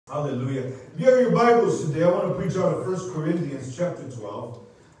Hallelujah. If you have your Bibles today, I want to preach out of 1 Corinthians chapter 12.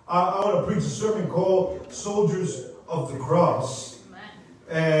 I want to preach a sermon called Soldiers of the Cross.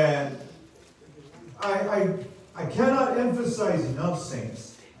 And I cannot emphasize enough,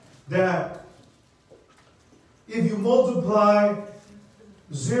 saints, that if you multiply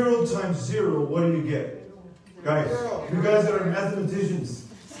 0 times 0, what do you get? Guys, you guys that are mathematicians.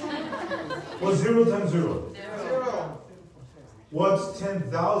 What's 0 times 0? What's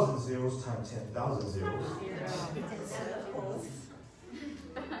 10,000 zeros times 10,000 zeros?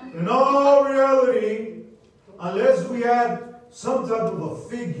 In all reality, unless we add some type of a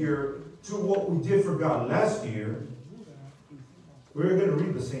figure to what we did for God last year, we're going to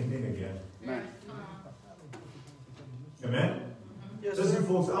read the same thing again. Amen? Amen? Yes, listen,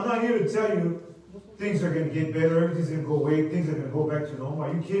 folks, I'm not here to tell you things are going to get better, everything's going to go away, things are going to go back to normal.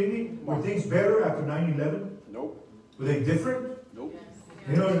 Are you kidding me? Were things better after 9/11? Nope. Were they different? Nope.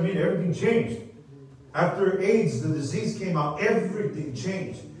 You know what I mean? Everything changed. After AIDS, the disease came out, everything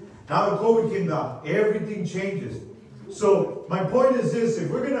changed. Now the COVID came out, everything changes. So my point is this: if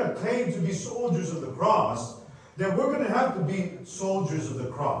we're going to claim to be soldiers of the cross, then we're going to have to be soldiers of the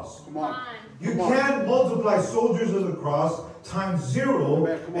cross. Come on. You can't multiply soldiers of the cross times 0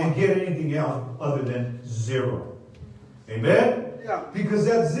 and get anything else other than 0. Amen? Yeah. Because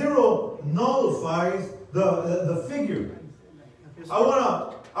that 0 nullifies the figure. I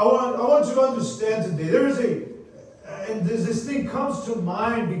want you to understand today. There is and this thing comes to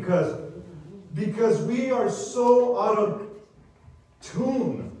mind because we are so out of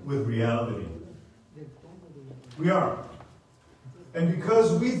tune with reality. We are. And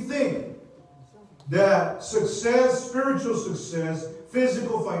because we think that success, spiritual success,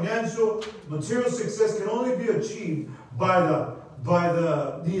 physical, financial, material success can only be achieved by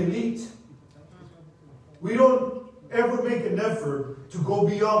the elite. We don't ever make an effort to go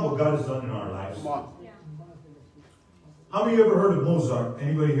beyond what God has done in our lives. Come on. How many of you ever heard of Mozart?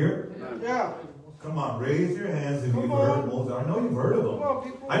 Anybody here? Yeah. Come on, raise your hands if you've heard of Mozart. I know you've heard of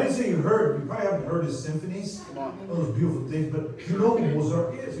him. I didn't say you heard. You probably haven't heard his symphonies. Those beautiful things. But you know who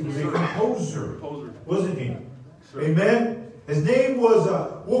Mozart is. He was a composer. Wasn't he? Sure. Amen? His name was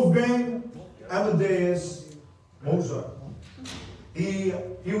Wolfgang Amadeus Mozart. He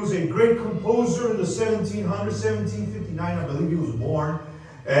was a great composer in the 1700s, 1759, I believe he was born.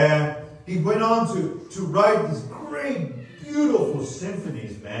 And he went on to write these great, beautiful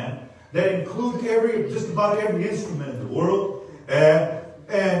symphonies, man, that include just about every instrument in the world.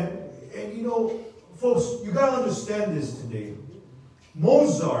 And you know, folks, you got to understand this today.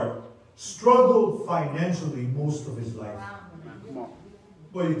 Mozart struggled financially most of his life. Come on.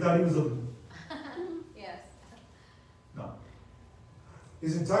 Well, you thought he was a... Yes. No.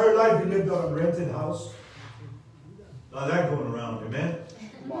 His entire life he lived on a rented house. Now that going around, amen?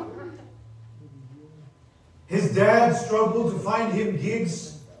 Come on. His dad struggled to find him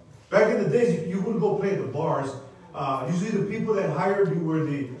gigs. Back in the days, you wouldn't go play at the bars. Usually the people that hired you were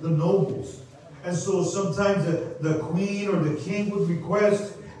the nobles. And so sometimes the queen or the king would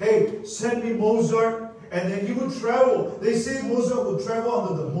request, hey, send me Mozart. And then he would travel. They say Mozart would travel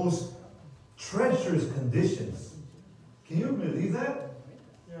under the most treacherous conditions. Can you believe that?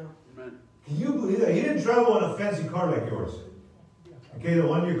 Yeah. Amen. Can you believe that? He didn't travel on a fancy car like yours. Okay, the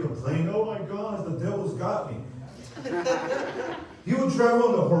one you complained, oh my gosh, the devil's got me. He would travel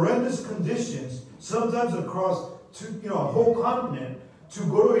under horrendous conditions, sometimes across a whole continent, to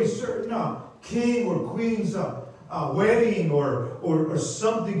go to a certain king or queen's wedding or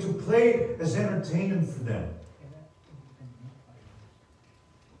something to play as entertainment for them.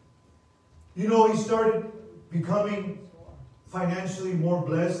 You know, he started becoming financially more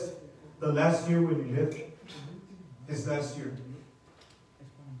blessed the last year when he lived. His last year.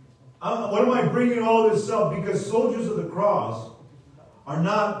 Why am I bringing all this up? Because soldiers of the cross are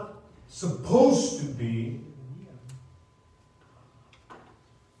not supposed to be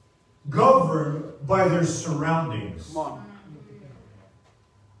governed by their surroundings. Come on.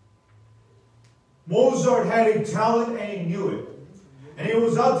 Mozart had a talent and he knew it. And he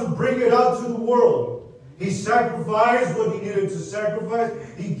was out to bring it out to the world. He sacrificed what he needed to sacrifice.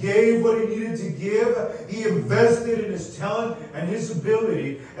 He gave what he needed to give. He invested in his talent and his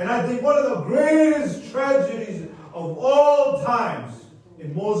ability. And I think one of the greatest tragedies of all times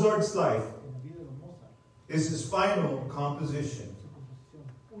in Mozart's life is his final composition.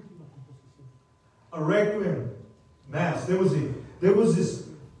 A Requiem Mass. There was this,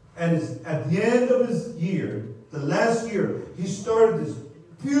 and at the end of his year, the last year, he started this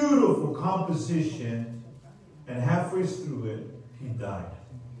beautiful composition. And halfway through it, he died.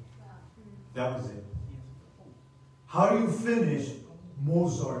 That was it. How do you finish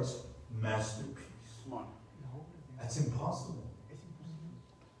Mozart's masterpiece. Come on. That's impossible.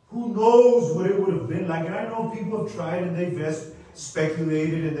 Who knows what it would have been like? And I know people have tried and they've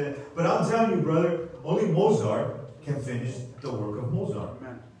speculated, but I'm telling you, brother, only Mozart can finish the work of Mozart.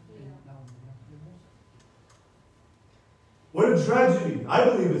 Amen. What a tragedy. I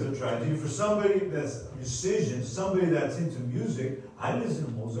believe it's a tragedy for somebody that's a musician, somebody that's into music. I listen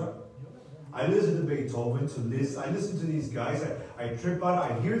to Mozart. I listen to Beethoven, I listen to these guys. I trip out.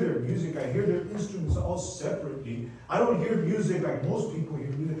 I hear their music. I hear their instruments all separately. I don't hear music like most people hear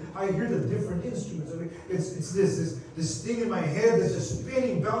music. I hear the different instruments. I mean, it's this thing in my head that's just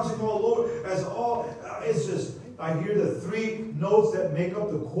spinning, bouncing all over. It's just, I hear the 3 notes that make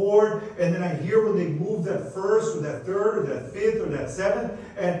up the chord, and then I hear when they move that first, or that third, or that fifth, or that seventh,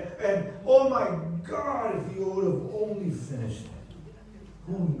 and oh my God, if you would have only finished it,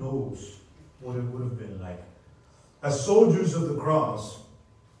 who knows what it would have been like. As soldiers of the cross,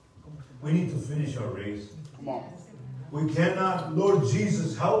 we need to finish our race. Come on. We cannot, Lord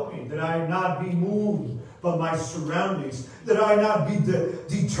Jesus, help me that I not be moved by my surroundings, that I not be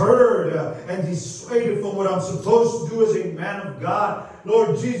deterred and dissuaded from what I'm supposed to do as a man of God.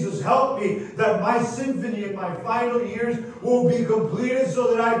 Lord Jesus, help me that my symphony in my final years will be completed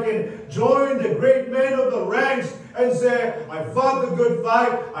so that I can join the great men of the ranks and say, I fought the good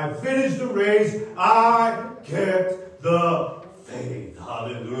fight, I finished the race, I kept the faith.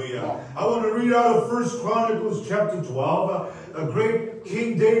 Hallelujah. I want to read out of 1 Chronicles chapter 12, a great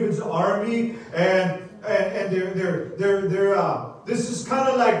King David's army, and they're this is kind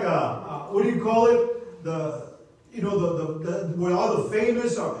of like what do you call it? Where all the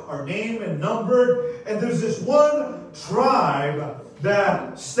famous are named and numbered, and there's this one tribe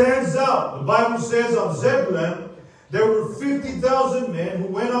that stands out. The Bible says of Zebulun, there were 50,000 men who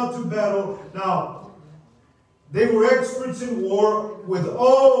went out to battle. Now, they were experts in war with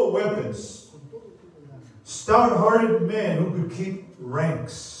all weapons. Stout-hearted men who could keep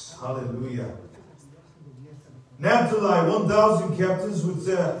ranks. Hallelujah. Naphtali, 1,000 captains with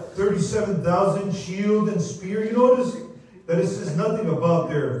 37,000 shield and spear. You notice that it says nothing about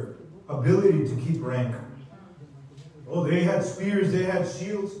their ability to keep rank. Oh, they had spears, they had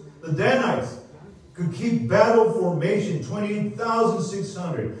shields. The Danites could keep battle formation,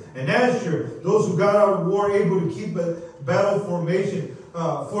 28,600. And Asher, those who got out of war, able to keep a battle formation,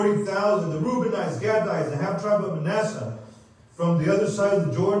 40,000. The Reubenites, Gadites, the half-tribe of Manasseh, from the other side of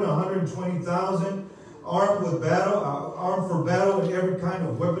the Jordan, 120,000. Armed for battle in every kind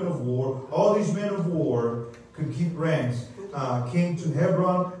of weapon of war. All these men of war could keep ranks. Came to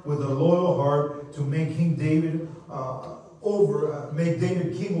Hebron with a loyal heart to make King David make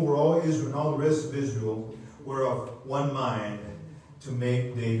David king over all Israel, and all the rest of Israel were of one mind to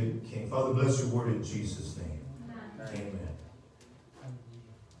make David king. Father, bless your word in Jesus' name. Amen.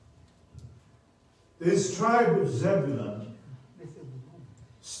 This tribe of Zebulun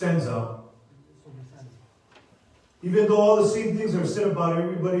stands up. Even though all the same things are said about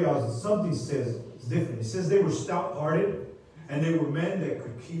everybody else, something says it's different. It says they were stout-hearted and they were men that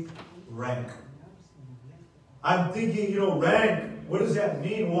could keep rank. I'm thinking, rank, what does that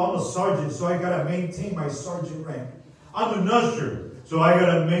mean? Well, I'm a sergeant, so I got to maintain my sergeant rank. I'm an usher, so I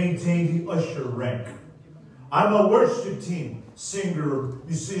got to maintain the usher rank. I'm a worship team singer,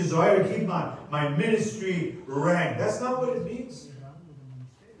 musician, so I got to keep my ministry rank. That's not what it means.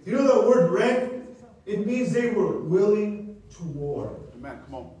 You know the word rank? It means they were willing to war. Amen.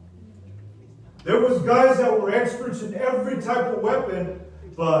 Come on. There was guys that were experts in every type of weapon,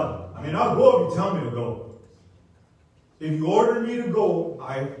 but, I'll go if you tell me to go. If you order me to go,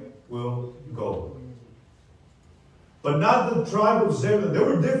 I will go. But not the tribe of Zebulun. They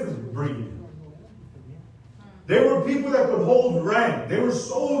were different breed. They were people that could hold rank. They were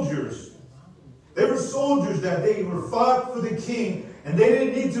soldiers. They were soldiers that they were fought for the king, and they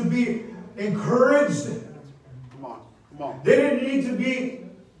didn't need to be encouraged. Come on. They didn't need to be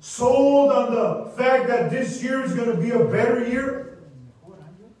sold on the fact that this year is going to be a better year.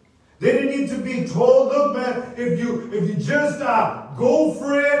 They didn't need to be told, look, man, if you just go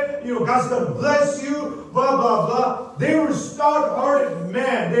for it, God's going to bless you, blah, blah, blah. They were stout-hearted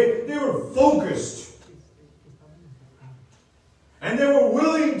men. They were focused. And they were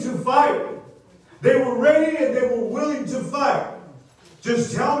willing to fight. They were ready and they were willing to fight.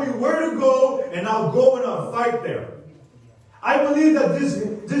 Just tell me where to go, and I'll go and I'll fight there. I believe that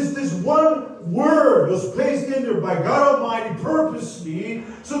this one word was placed in there by God Almighty purposely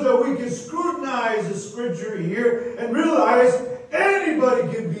so that we can scrutinize the scripture here and realize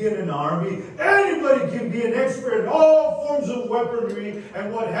anybody can be in an army, anybody can be an expert in all forms of weaponry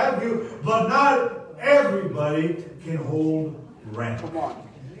and what have you, but not everybody can hold rank. Come on.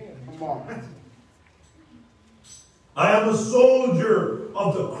 Come on. I am a soldier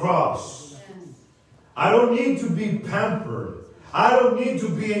of the cross. I don't need to be pampered. I don't need to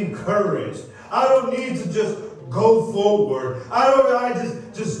be encouraged. I don't need to just go forward. I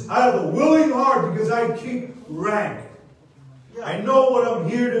have a willing heart because I keep rank. I know what I'm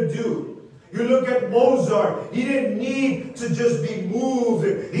here to do. You look at Mozart. He didn't need to just be moved.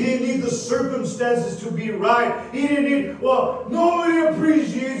 He didn't need the circumstances to be right. He didn't need, well, nobody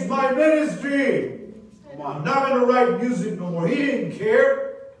appreciates my ministry. I'm not going to write music no more. He didn't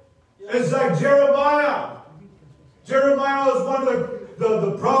care. It's like Jeremiah. Jeremiah was one of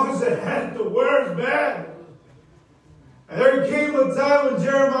the prophets that had the words, man. And there came a time when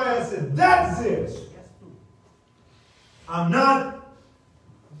Jeremiah said, that's it. I'm not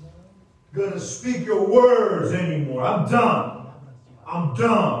going to speak your words anymore. I'm done. I'm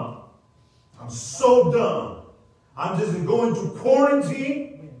done. I'm so done. I'm just going to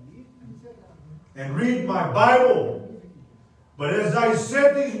quarantine and read my Bible. But as I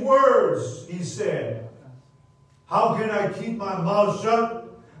said these words, he said, how can I keep my mouth shut?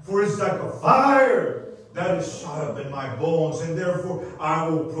 For it's like a fire that is shut up in my bones. And therefore I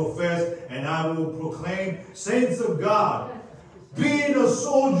will profess and I will proclaim, saints of God, being a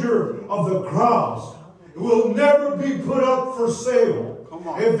soldier of the cross will never be put up for sale.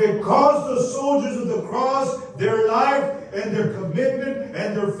 If it costs the soldiers of the cross their life and their commitment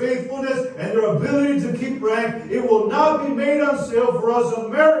and their faithfulness and their ability to keep rank, it will not be made on sale for us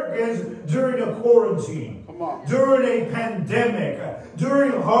Americans during a quarantine, during a pandemic,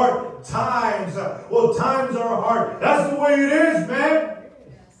 during hard times. Well, times are hard. That's the way it is, man.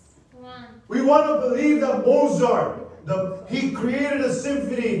 We want to believe that Mozart, he created a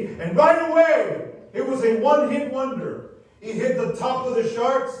symphony, and right away, it was a one-hit wonder. He hit the top of the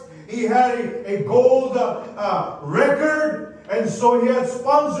charts. He had a gold record, and so he had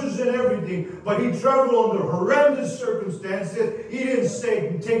sponsors and everything. But he traveled under horrendous circumstances. He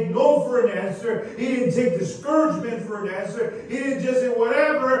didn't take no for an answer. He didn't take discouragement for an answer. He didn't just say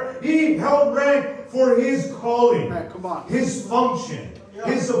whatever. He held rank for his calling, his function,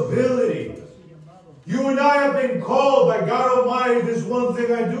 his ability. You and I have been called by God Almighty. This one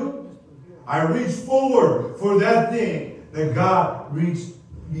thing I do. I reach forward for that thing that God reached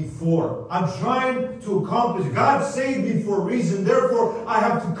me for. I'm trying to accomplish. God saved me for a reason. Therefore, I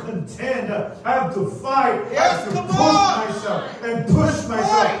have to contend. I have to fight. I have to push myself and push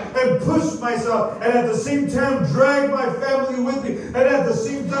myself and push myself. And at the same time, drag my family with me. And at the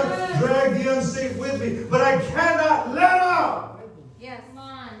same time, drag the unsaved with me. But I cannot let up. Yes,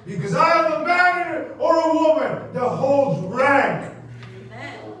 man. Because I am a man or a woman that holds rank.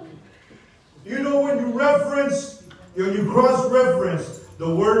 Amen. You know, when you cross-reference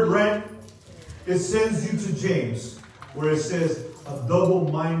the word rank, it sends you to James, where it says, a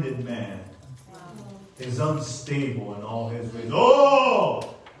double-minded man is unstable in all his ways.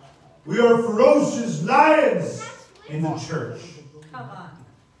 Oh! We are ferocious lions in the church. Come on.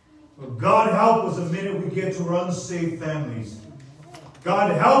 But God help us the minute we get to our unsaved families.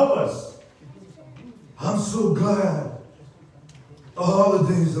 God help us. I'm so glad the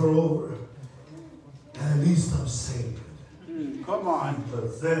holidays are over. And at least I'm saved. Come on.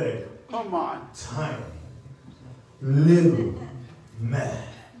 Pathetic. Come on. Tiny. Little man.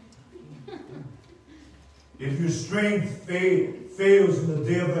 If your strength fails in the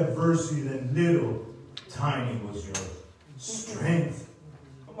day of adversity, then little, tiny was your strength.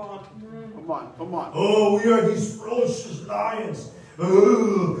 Come on. Come on. Come on. Oh, we are these ferocious lions.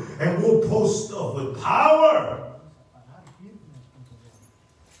 Ooh, and we'll post stuff with power,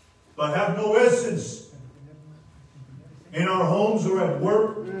 but have no essence in our homes or at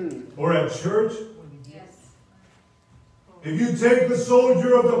work or at church. Yes. If you take the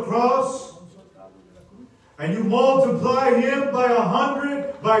soldier of the cross and you multiply him by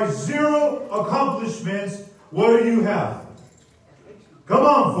 100, by 0 accomplishments, what do you have? Come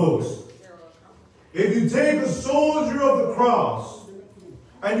on, folks. If you take a soldier of the cross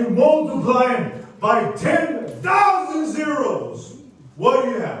and you multiply him by 10,000 zeros, what do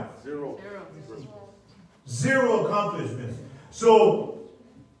you have? 0. 0 accomplishments. So,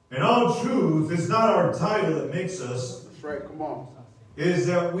 in all truth, it's not our title that makes us. That's right. Come on. It is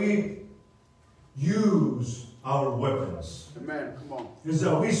that we use our weapons. Amen. Come on. It is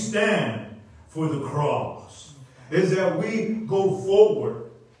that we stand for the cross. It is that we go forward.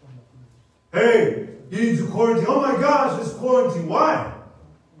 Hey, you need to quarantine. Oh my gosh, it's quarantine. Why?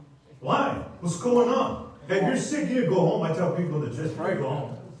 Why? What's going on? Hey, if you're sick, you need to go home. I tell people in the church, go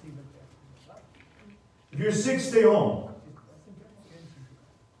home. If you're sick, stay home.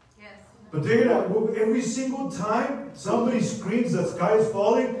 Yes. But every single time somebody screams the sky is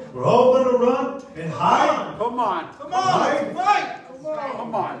falling, we're all going to run and hide. Come on. Come on. Hide. Fight.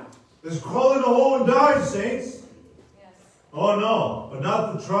 Come on. Let's crawl in a hole and die, saints. Yes. Oh no, but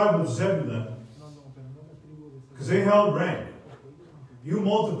not the tribe of Zebulun. Because they held rank. You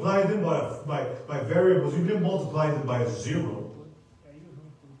multiplied them by variables. You didn't multiply them by a zero.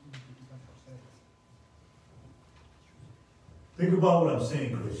 Think about what I'm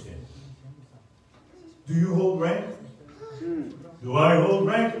saying, Christian. Do you hold rank? Do I hold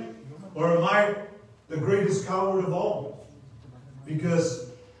rank? Or am I the greatest coward of all?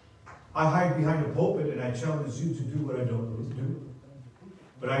 Because I hide behind a pulpit and I challenge you to do what I don't do.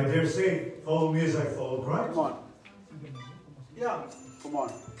 But I dare say, follow me as I follow Christ. Come on. Yeah. Come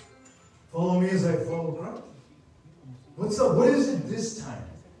on. Follow me as I follow Christ. What's up? What is it this time?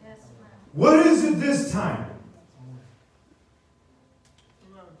 Yes, ma'am. What is it this time?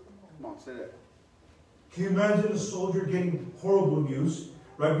 Come on, say that. Can you imagine a soldier getting horrible news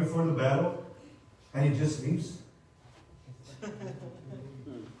right before the battle and he just leaves?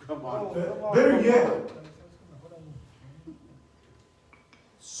 Come on. Better yet,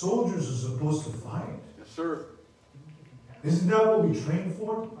 soldiers are supposed to fight. Yes, sir. Isn't that what we train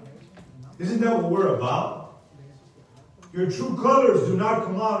for? Isn't that what we're about? Your true colors do not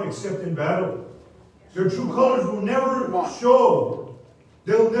come out except in battle. Your true colors will never show.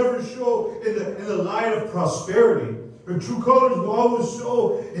 They'll never show in the light of prosperity. Your true colors will always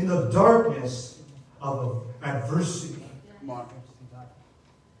show in the darkness of adversity. Come on.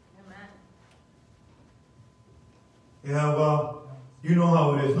 Amen. Yeah, well, you know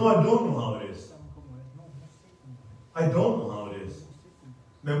how it is. No, I don't know how it is. I don't know how it is.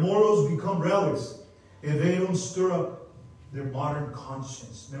 Memorials become relics if they don't stir up their modern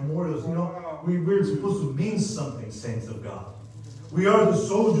conscience. Memorials, we're supposed to mean something, saints of God. We are the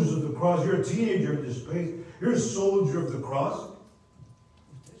soldiers of the cross. You're a teenager in this place. You're a soldier of the cross.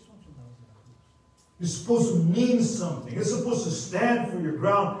 You're supposed to mean something. You're supposed to stand for your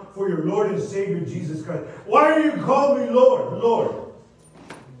ground, for your Lord and Savior, Jesus Christ. Why do you call me Lord, Lord?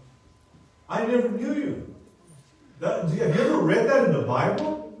 I never knew you. Have you ever read that in the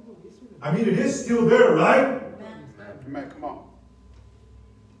Bible? I mean, it is still there, right? Amen. Come on.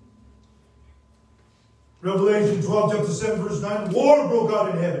 Revelation 12, chapter 7, verse 9. War broke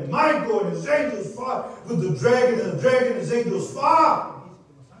out in heaven. Michael and his angels fought with the dragon, and the dragon and his angels fought.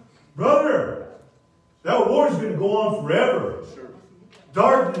 Brother, that war is going to go on forever. Sure.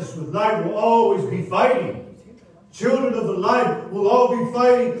 Darkness with light will always be fighting. Children of the light will all be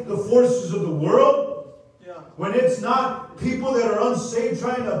fighting the forces of the world. When it's not people that are unsaved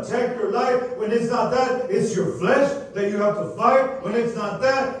trying to attack your life, when it's not that, it's your flesh that you have to fight. When it's not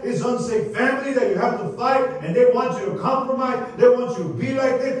that, it's unsafe family that you have to fight, and they want you to compromise. They want you to be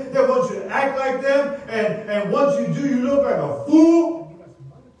like them. They want you to act like them. And once you do, you look like a fool.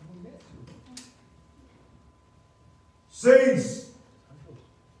 Saints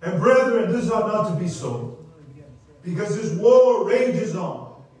and brethren, this ought not to be so, because this war rages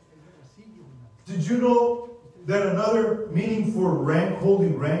on. Did you know that another meaning for rank,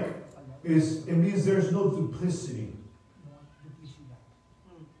 holding rank, is it means there's no duplicity?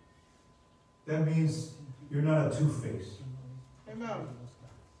 That means you're not a two-faced. Amen.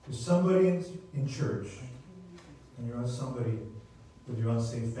 There's somebody in church, and you're somebody with your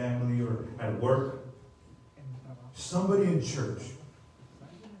unsaved family or at work. Somebody in church.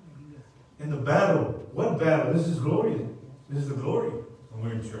 In the battle. What battle? This is glory. This is the glory when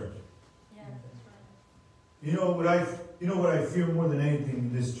we're in church. Yeah, that's right. You know what I fear more than anything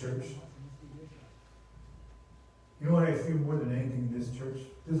in this church? You know what I fear more than anything in this church?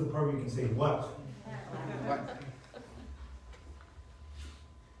 This is the part where you can say, what?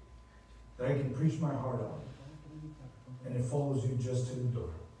 That I can preach my heart out. And it follows you just to the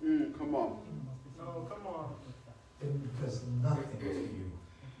door. Come on. No, come on. It does nothing to you.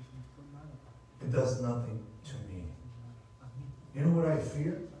 It does nothing to me. You know what I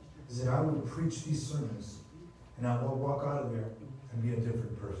fear? Is that I will preach these sermons and I will walk out of there and be a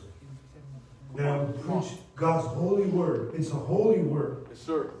different person. That I will preach God's holy word. It's a holy word. Yes,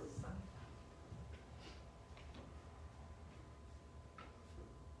 sir.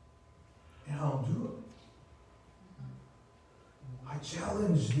 And I'll do it. I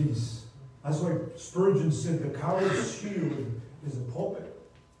challenge these. That's why Spurgeon said the coward's shield is the pulpit.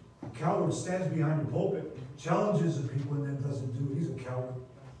 The coward stands behind the pulpit, challenges the people, and then doesn't do it. He's a coward.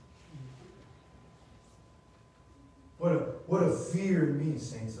 What a fear in me,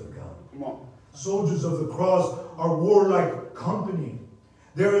 saints of God. Come on. Soldiers of the cross are warlike company.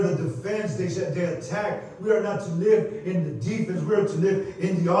 They're the defense. They said they attack. We are not to live in the defense. We are to live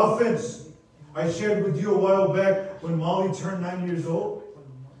in the offense. I shared with you a while back when Molly turned 9 years old.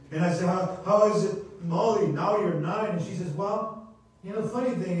 And I said, how is it, Molly, now you're 9? And she says, well, you know, the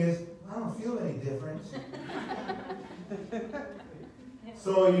funny thing is, I don't feel any difference.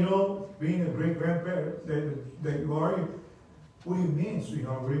 So, you know, being a great grandparent that you are, what do you mean,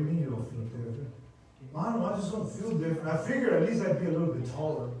 sweetheart? What do you mean you don't feel different? I don't know, I just don't feel different. I figured at least I'd be a little bit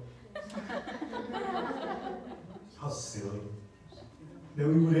taller. How silly. That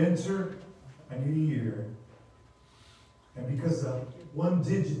we would enter a new year, and because one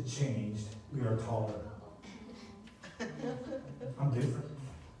digit changed, we are taller. I'm different.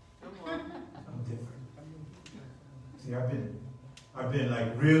 I'm different. See, I've been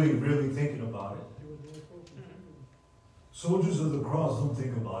like really, really thinking about it. Soldiers of the cross don't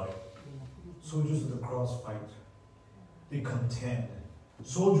think about it. Soldiers of the cross fight. They contend.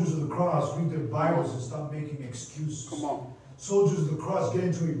 Soldiers of the cross read their Bibles and stop making excuses. Come on. Soldiers of the cross get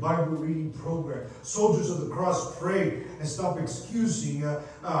into a Bible reading program. Soldiers of the cross pray and stop excusing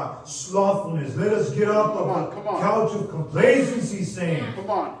slothfulness. Let us get up off the couch of complacency, saying, come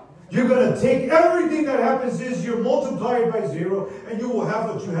on. You're going to take everything that happens this year, multiply it by 0, and you will have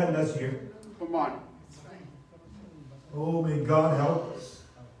what you had last year. Come on. Oh, may God help us.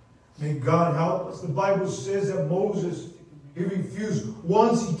 May God help us. The Bible says that Moses, he refused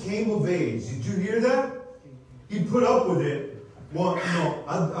once he came of age. Did you hear that? He put up with it. Well,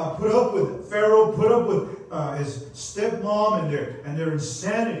 I put up with Pharaoh, put up with his stepmom and their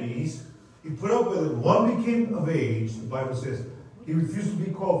insanities. He put up with it. One became of age, the Bible says. He refused to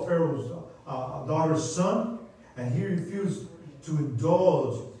be called Pharaoh's daughter's son, and he refused to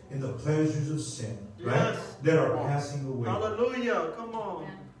indulge in the pleasures of sin, right? Yes. That are passing away. Hallelujah. Come on.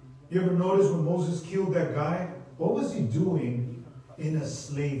 You ever notice when Moses killed that guy? What was he doing in a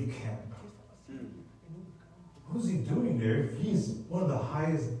slave camp? What's he doing there if he's one of the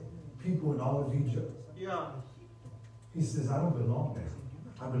highest people in all of Egypt? Yeah. He says, I don't belong there.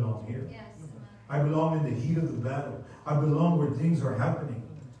 I belong here. Yes. I belong in the heat of the battle. I belong where things are happening.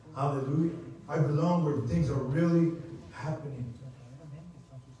 Hallelujah. I belong where things are really happening.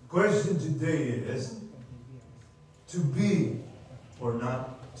 Question today is, to be or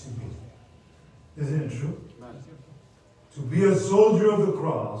not to be. Isn't it true? To be a soldier of the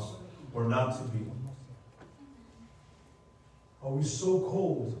cross or not to be. Are we so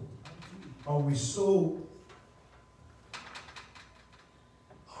cold? Are we so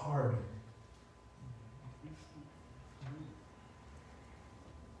hard?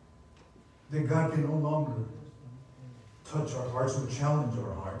 That God can no longer touch our hearts or challenge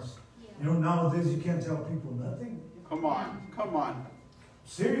our hearts. You know, nowadays you can't tell people nothing. Come on. Come on.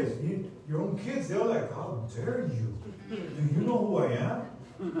 Serious. Your own kids, they're like, how dare you? Do you know who I am?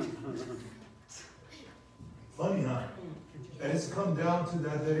 Funny, huh? That it's come down to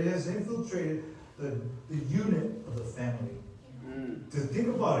that it has infiltrated the unit of the family. To think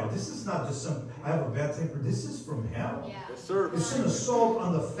about it, this is not just some, I have a bad temper, this is from hell. Yeah. Yes, sir. It's an assault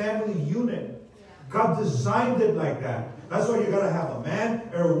on the family unit. God designed it like that. That's why you got to have a man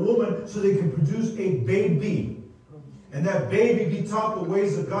or a woman so they can produce a baby. And that baby be taught the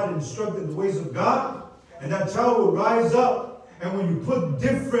ways of God, instructed the ways of God. And that child will rise up. And when you put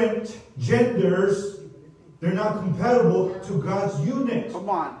different genders, they're not compatible to God's unit. Come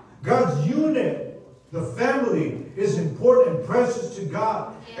on. God's unit, the family, is important and precious to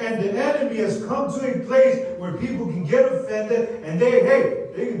God. And the enemy has come to a place where people can get offended and they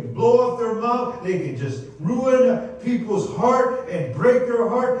can blow off their mouth. They can just ruin people's heart and break their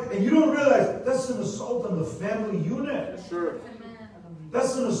heart. And you don't realize that's an assault on the family unit. Yes, sir.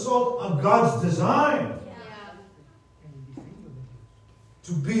 That's an assault on God's design. Yeah.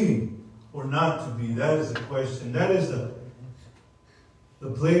 To be or not to be, that is the question. That is the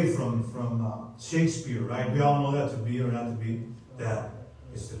play from Shakespeare, right? We all know that, to be or not to be. That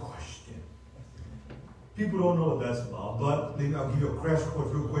is the question. People don't know what that's about, but I'll give you a crash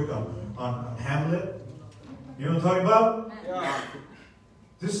course real quick on Hamlet. You know what I'm talking about? Yeah.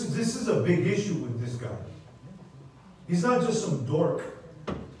 This is a big issue with this guy. He's not just some dork.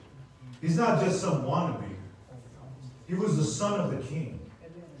 He's not just some wannabe. He was the son of the king.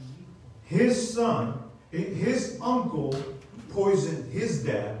 His son, his uncle poisoned his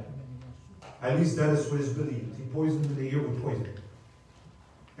dad. At least that is what is believed. He poisoned him in the ear with poison.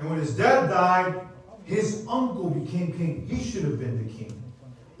 And when his dad died, his uncle became king. He should have been the king.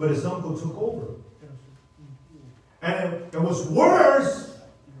 But his uncle took over. And what's worse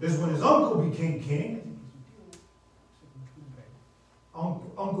is when his uncle became king,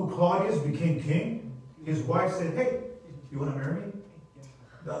 Uncle Claudius became king, his wife said, hey, you want to marry me?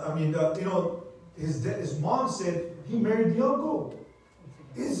 I mean, you know, his mom said he married the uncle.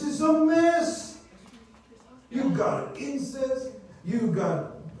 This is a mess. You got incest. You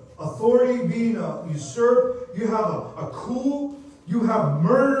got authority being usurped. You have a coup. You have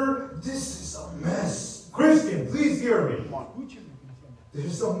murder. This is a mess. Christian, please hear me.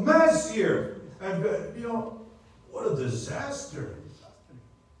 There's a mess here. And, you know, what a disaster.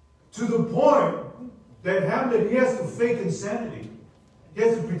 To the point that Hamlet, he has to fake insanity. He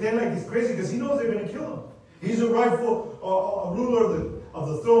has to pretend like he's crazy because he knows they're going to kill him. He's a rightful ruler of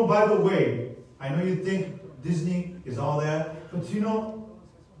the throne. By the way, I know you think Disney is all that, but you know,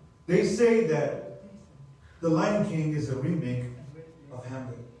 they say that The Lion King is a remake of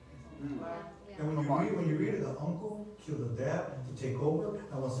Hamlet. And when you read it, the uncle killed the dad to take over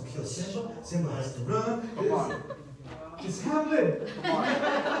and wants to kill Simba. Simba has to run. Come on. It's Hamlet. Come on.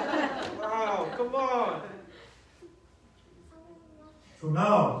 Wow, come on. So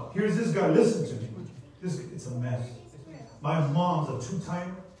now, here's this guy. Listen to me. It's a mess. My mom's a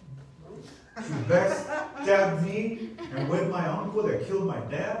two-timer. She backstabbed me and with my uncle that killed my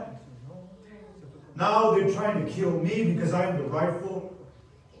dad. Now they're trying to kill me because I'm the rightful,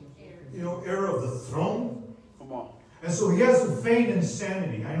 you know, heir of the throne. Come on. And so he has to feign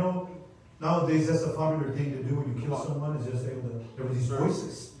insanity. I know nowadays that's a popular thing to do when you kill someone, is just able to, there were these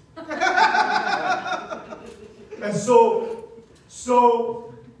voices. And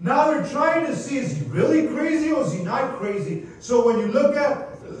so now they're trying to see, is he really crazy or is he not crazy? So when you look at,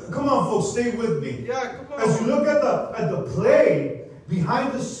 come on folks, stay with me. Yeah, come on. As you look at the play,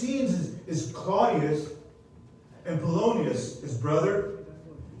 behind the scenes is Claudius and Polonius, his brother.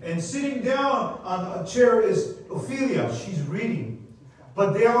 And sitting down on a chair is Ophelia. She's reading.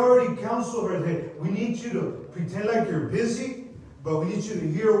 But they already counseled her that we need you to pretend like you're busy, but we need you to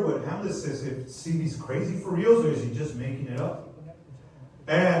hear what Hamlet says. See if he's crazy for real, or is he just making it up?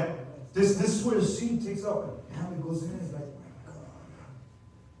 And this is where the scene takes off. And Hamlet goes in and is like, my God.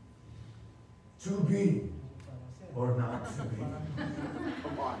 To be or not to be.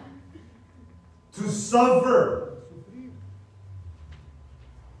 Come on. To suffer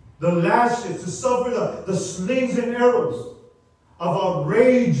the lashes, to suffer the slings and arrows of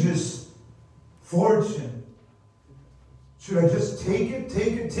outrageous fortune. Should I just take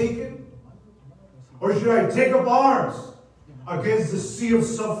it? Or should I take up arms against the sea of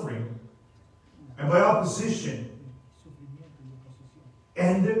suffering? And by opposition,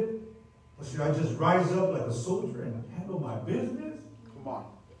 end it? Or should I just rise up like a soldier and handle my business? Come on.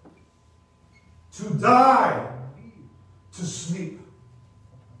 To die, to sleep.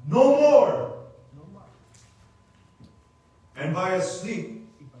 No more. And by a sleep,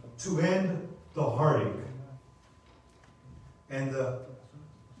 to end the heartache and the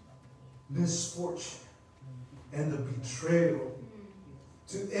misfortune and the betrayal.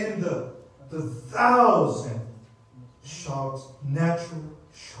 To end the 1,000 shocks, natural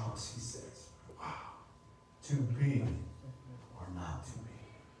shocks, he says. Wow. To be or not to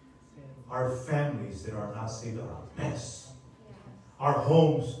be. Our families that are not saved are a mess. Our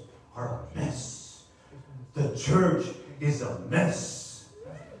homes are a mess. The church is a mess.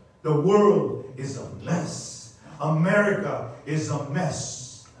 The world is a mess. America is a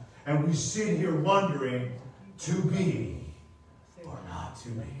mess. And we sit here wondering, to be or not to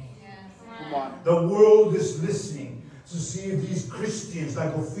be. Come on. The world is listening to see if these Christians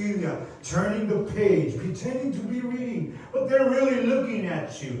like Ophelia turning the page, pretending to be reading, but they're really looking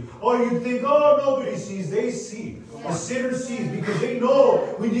at you. Or you think, oh, nobody sees. They see. The sinner sees because they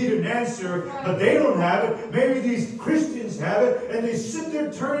know we need an answer, but they don't have it. Maybe these Christians have it, and they sit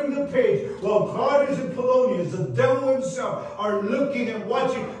there turning the page while Claudius and Polonius, the devil himself, are looking and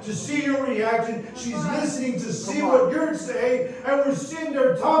watching to see your reaction. She's listening to see what you're saying, and we're sitting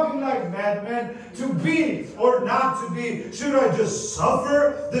there talking like madmen. To be or not to be. Should I just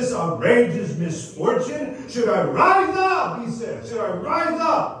suffer this outrageous misfortune? Should I rise up? He said. Should I rise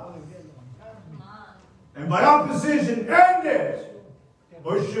up? And by opposition, end it?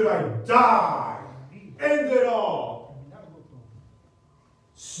 Or should I die? End it all.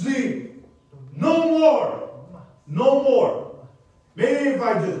 Sleep. No more. No more. Maybe if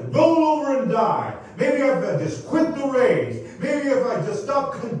I just roll over and die. Maybe if I just quit the race. Maybe if I just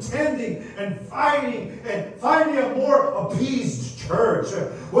stop contending and fighting and finding a more appeased church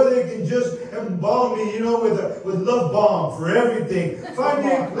where they can just embalm me, with love balm for everything. Find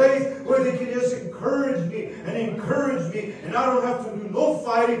me a place where they can just encourage me, and I don't have to do no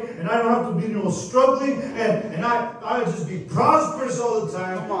fighting, and I don't have to do no struggling, and I'll just be prosperous all the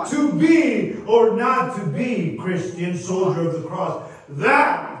time. To be or not to be, Christian soldier of the cross.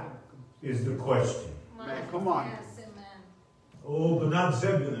 That is the question. Man, come on. Yes, amen. Oh, but not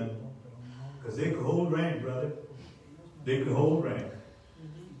Zebulun. Because they could hold rank, brother. They could hold rank.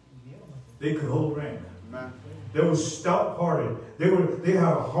 They could hold rank. Amen. They were stout-hearted. They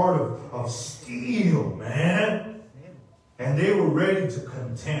had a heart of steel, man. And they were ready to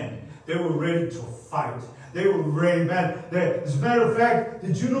contend. They were ready to fight. They were ready, man. As a matter of fact,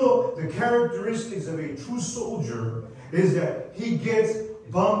 did you know the characteristics of a true soldier is that he gets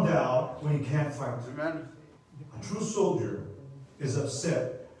bummed out when he can't fight? Amen. A true soldier is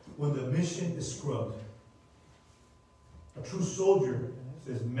upset when the mission is scrubbed. A true soldier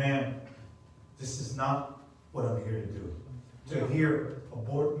says, man, this is not what I'm here to do. To hear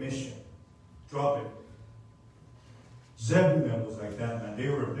abort mission. Drop it. Zebulun was like that, man. They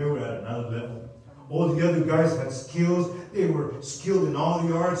were at another level. All the other guys had skills. They were skilled in all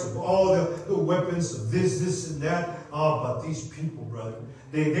the arts of all the weapons of this, and that. Oh, but these people, brother,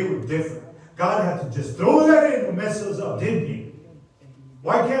 they were different. God had to just throw that in to mess us up, didn't he?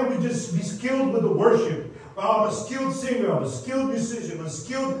 Why can't we just be skilled with the worship? I'm a skilled singer. I'm a skilled musician. I'm a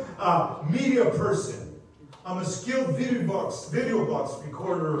skilled media person. I'm a skilled video box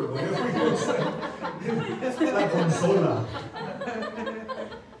recorder, or whatever you would say. Like consola.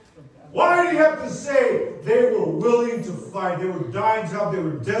 Why do you have to say they were willing to fight? They were dying job. They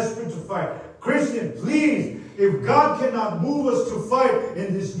were desperate to fight. Christian, please, if God cannot move us to fight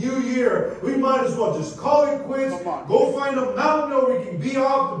in this new year, we might as well just call it quits. Go find a mountain where we can be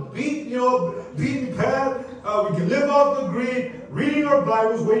off the beaten path. We can live off the grid, reading our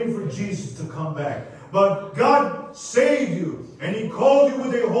Bibles, waiting for Jesus to come back. But God saved you, and He called you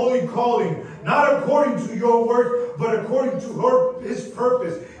with a holy calling, not according to your work, but according to His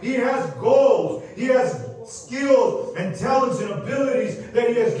purpose. He has goals. He has skills and talents and abilities that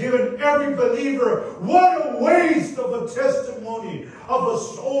He has given every believer. What a waste of a testimony of a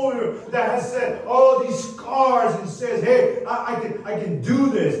soldier that has said all these scars and says, hey, I can do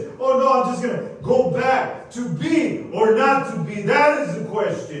this. Oh no, I'm just going to go back to be or not to be. That is the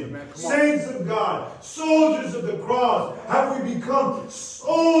question. Saints of God, soldiers of the cross, have we become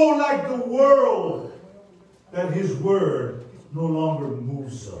so like the world that His word no longer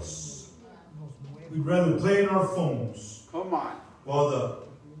moves us? We'd rather play in our phones. Come on. While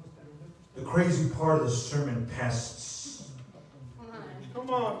the crazy part of the sermon passes. Come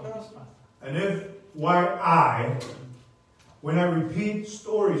on, Pastor. And when I repeat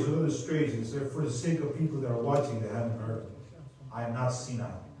stories of illustrations, they're for the sake of people that are watching that haven't heard. I am not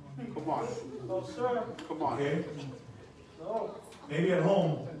senile. Come on. No, sir. Come on. Okay? No. Maybe at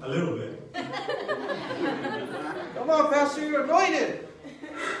home, a little bit. Come on, Pastor, you're anointed.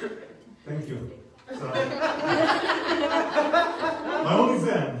 Thank you. So, my only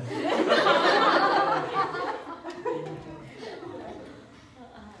fan.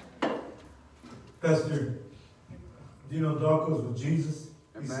 Pastor, do you know Doc goes with Jesus?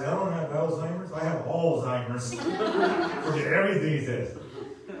 He said, I don't have Alzheimer's. I have Alzheimer's. Forget everything he says.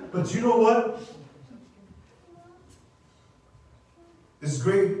 But you know what? This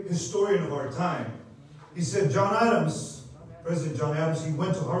great historian of our time, he said John Adams, President John Adams, he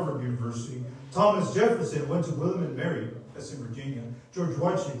went to Harvard University. Thomas Jefferson went to William and Mary, that's in Virginia. George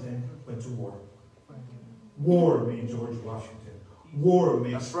Washington went to war. War made George Washington. War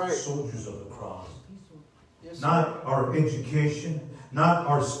makes soldiers of the cross. Yes, not our education, not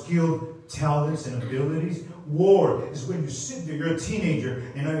our skilled talents and abilities. War is when you sit there, you're a teenager,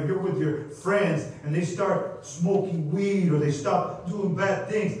 and you're with your friends, and they start smoking weed, or they stop doing bad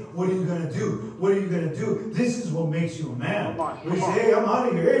things. What are you going to do? What are you going to do? This is what makes you a man. When you say, hey, I'm out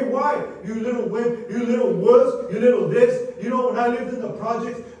of here. Hey, why? You little wimp, you little wuss, you little this. You know, when I lived in the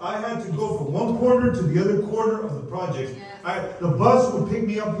projects, I had to go from one corner to the other corner of the projects. The bus would pick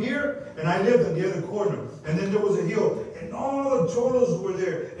me up here, and I lived on the other corner. And then there was a hill, and all the cholos were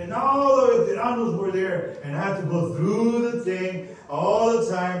there, and all the veteranos were there, and I had to go through the thing all the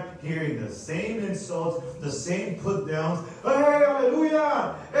time, hearing the same insults, the same put-downs. Hey,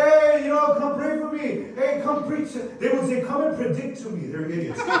 hallelujah! Hey, come pray for me. Hey, come preach. They would say, come and predict to me. They're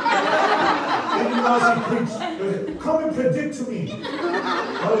idiots. They didn't know how to preach. They would say, come and predict to me.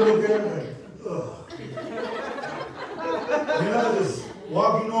 I would look at them like, ugh. Just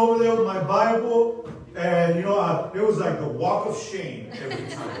walking over there with my Bible, and it was like the walk of shame every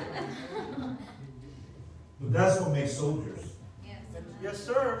time. But that's what makes soldiers. Yes,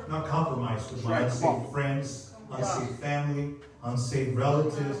 sir. Not compromise with my unsaved friends, unsaved family, unsaved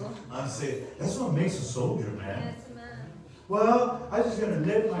relatives, unsaved. That's what makes a soldier, man. Well, I'm just going to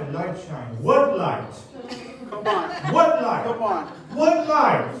let my light shine. What light? Come on. What light? Come on. What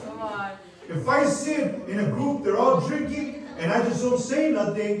light? Come on. If I sit in a group, they're all drinking, and I just don't say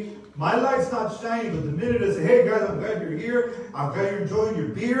nothing, my light's not shining. But the minute I say, hey guys, I'm glad you're here. I'm glad you're enjoying your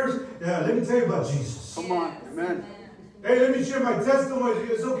beers. Let me tell you about Jesus. Come on. Amen. Hey, let me share my testimony.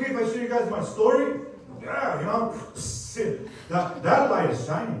 It's okay if I share you guys my story? Yeah, you know. That light is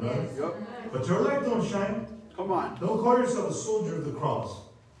shining, brother. Yep. But your light don't shine. Come on. Don't call yourself a soldier of the cross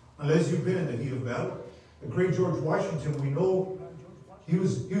unless you've been in the heat of battle. The great George Washington, we know he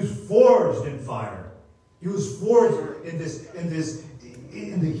was forged in fire. He was forged in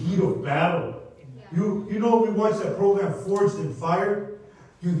the heat of battle. You know, we watched that program, Forged in Fire.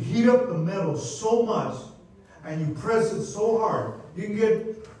 You heat up the metal so much and you press it so hard. You can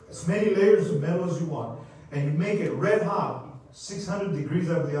get as many layers of metal as you want. And you make it red hot, 600 degrees,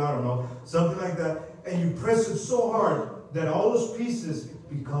 I don't know, something like that. And you press it so hard that all those pieces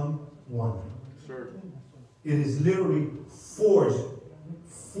become one. Sure. It is literally forged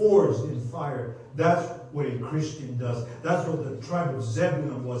in fire. That's what a Christian does. That's what the tribe of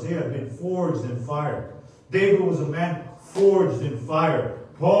Zebulun was. They had been forged in fire. David was a man forged in fire.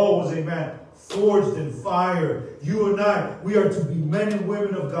 Paul was a man forged in fire. You and I, we are to be men and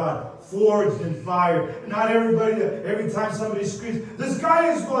women of God, forged in fire. Not everybody, every time somebody screams, the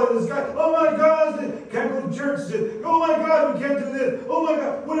sky is falling, the sky, oh my God, can't go to church, oh my God, we can't do this, oh my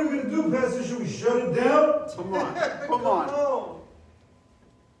God, what are we going to do, Pastor? Should we shut it down? Come on. Come on.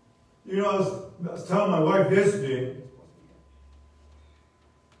 You know, I was telling my wife yesterday,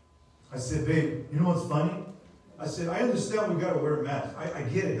 I said, babe, you know what's funny? I said, I understand we got to wear a mask. I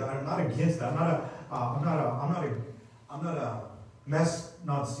get it. I'm not against that. I'm not a mask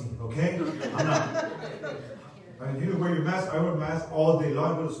Nazi, okay? I'm not. You wear your mask. I wear a mask all day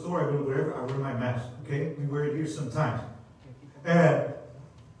long. I go to the store. I go to wherever. I wear my mask, okay? We wear it here sometimes. And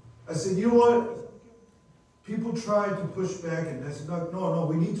I said, you know what? People try to push back, and I said, no,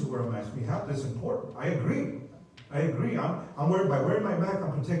 we need to wear a mask. We have. That's important. I agree. I'm wearing, by wearing my mask,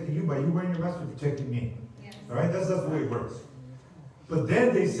 I'm protecting you. By you wearing your mask, you're protecting me. Yes. All right? That's the way it works. But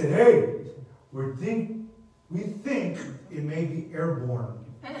then they said, hey, we think it may be airborne.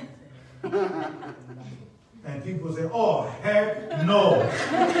 And people say, oh, heck no.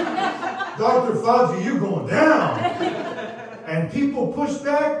 Dr. Fauci, you going down. And people pushed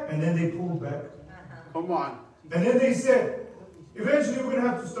back, and then they pulled back. Come on. And then they said, eventually we're going to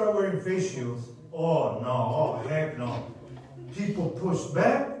have to start wearing face shields. Oh, no. Oh, heck no. People pushed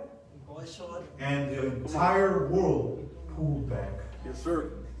back, and the entire world pulled back. Yes,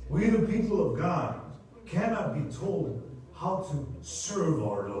 sir. We, the people of God, cannot be told how to serve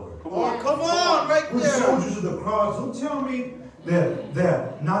our Lord. Come on. Come on, right there. We're soldiers of the cross. Don't tell me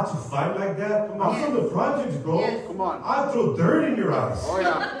that not to fight like that. I'm from the projects, bro. Yes. Come on. I'll throw dirt in your eyes. Oh,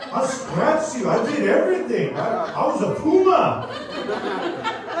 yeah. I'll scratch you. I did everything. I was a puma.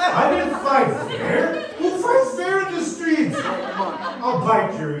 I didn't fight fair. Who fights fair in the streets? I'll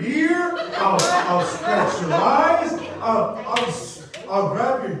bite your ear. I'll scratch your eyes. I'll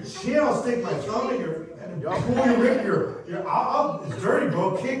grab your chin. I'll stick my thumb in your and pull you rip your. It's dirty,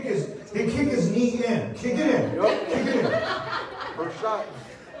 bro. Kick his knee in. Kick it in. Kick it in. First shot.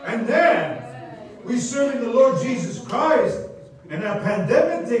 And then we serving the Lord Jesus Christ, and a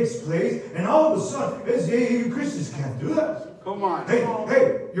pandemic takes place, and all of a sudden, you Christians can't do that. Come on. Hey,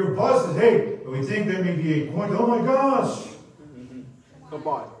 your boss says, hey, we think there may be a point. Oh my gosh. Come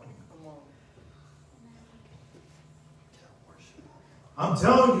on. I'm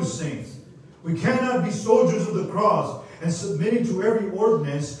telling you, saints, we cannot be soldiers of the cross and submitting to every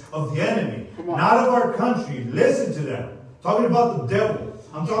ordinance of the enemy. Not of our country. Listen to that. Talking about the devil.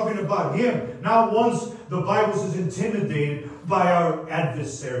 I'm talking about him. Not once the Bible says intimidated by our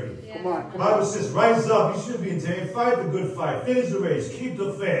adversary. Yeah. Come on. The Bible says, rise up. You should be intimidated. Fight the good fight. Finish the race. Keep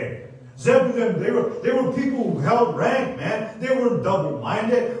the faith. Zebulun, they were people who held rank, man. They weren't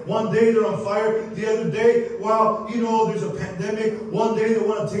double-minded. One day they're on fire. The other day, well, you know, there's a pandemic. One day they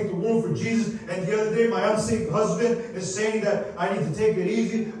want to take the world for Jesus. And the other day, my unsafe husband is saying that I need to take it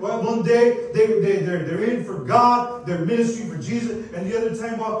easy. Well, one day, they're in for God. They're ministry for Jesus. And the other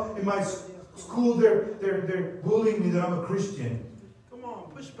time, well, in my school, they're bullying me that I'm a Christian. Come on,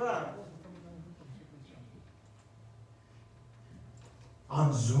 push back.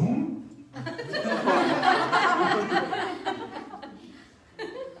 On Zoom?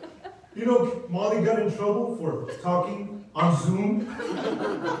 You know, Molly got in trouble for talking on Zoom.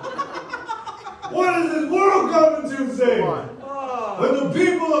 What is this world coming to, say? When the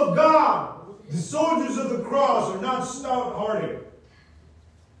people of God, the soldiers of the cross, are not stout-hearted.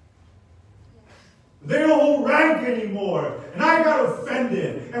 They don't hold rank anymore. And I got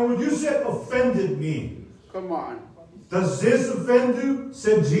offended. And when you said offended me. Come on. Does this offend you?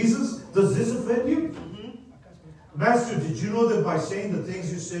 Said Jesus. Does this offend you? Master, did you know that by saying the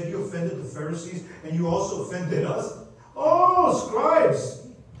things you said, you offended the Pharisees and you also offended us? Oh, scribes,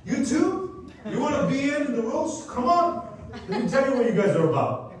 you too? You want to be in the roast? Come on. Let me tell you what you guys are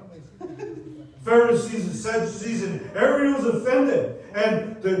about. Pharisees and Sadducees, and everybody was offended.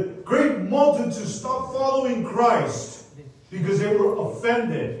 And the great multitude stopped following Christ because they were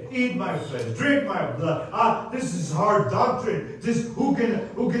offended. Eat my flesh, drink my blood. This is hard doctrine. Who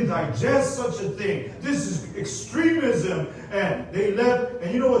can digest such a thing? This is extremism. And they left.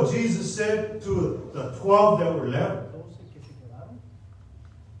 And you know what Jesus said to the 12 that were left?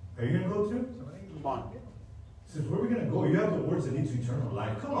 Are you going to go too? Come on. He says, where are we going to go? You have the words that lead to eternal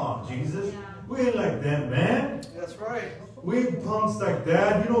life. Come on, Jesus. We ain't like them, man. That's right. We ain't punks like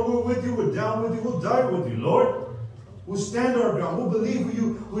that. You know, we're with you. We're down with you. We'll die with you, Lord. We'll stand our ground. We'll believe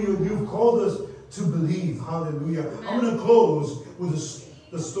who you've called us to believe. Hallelujah. I'm going to close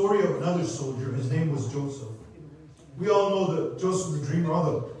with the story of another soldier. His name was Joseph. We all know that Joseph the dreamer, all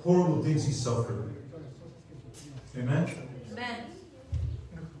the horrible things he suffered. Amen? Amen.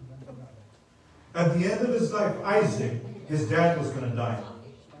 At the end of his life, Isaac, his dad, was going to die.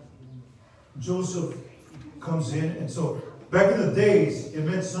 Joseph comes in, and so back in the days, it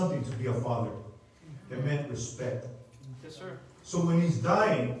meant something to be a father. It meant respect. Yes, sir. So when he's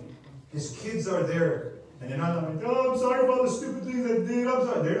dying, his kids are there, and they're not like, oh, I'm sorry for all the stupid things I did. I'm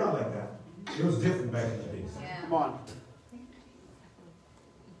sorry. They're not like that. It was different back in the days. Yeah. Come on.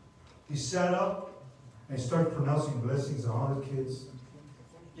 He sat up and he started pronouncing blessings on all his kids.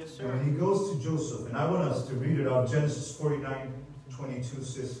 Yes, And sir. when he goes to Joseph, and I want us to read it out, Genesis 49:22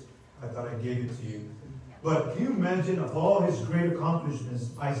 says, I thought I gave it to you. But can you imagine, of all his great accomplishments,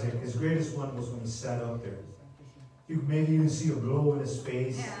 Isaac, his greatest one was when he sat up there. You could maybe even see a glow in his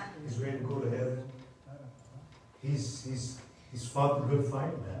face. Yeah. He's ready to go to heaven. He's fought the good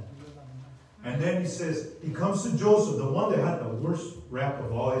fight, man. And then he says, he comes to Joseph, the one that had the worst rap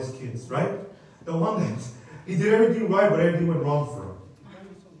of all his kids, right? The one that, he did everything right, but everything went wrong for him.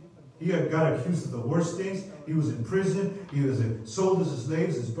 He got accused of the worst things. He was in prison. He was sold as a slave,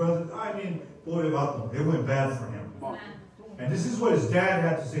 his brother. I mean, boy, it went bad for him. Come on. And this is what his dad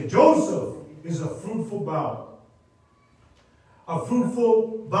had to say. Joseph is a fruitful bough. A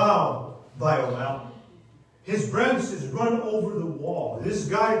fruitful bough by a mountain. His branches run over the wall. This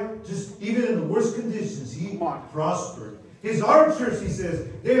guy, just even in the worst conditions, he prospered. His archers, he says,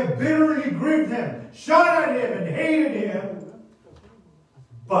 they have bitterly grieved him, shot at him, and hated him.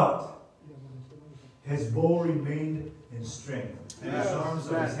 But his bow remained in strength, and his arms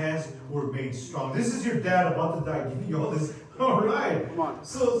and his hands were made strong. This is your dad about to die, giving you all this. All right. Come on.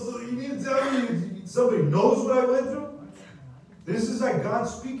 So you need to tell me somebody knows what I went through? This is like God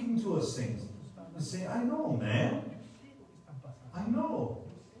speaking to us, saints. He's saying, I know, man. I know.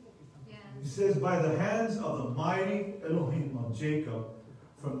 Yeah. He says, by the hands of the mighty Elohim of Jacob,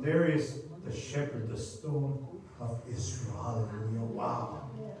 from there is the shepherd, the stone of Israel. Hallelujah. Wow.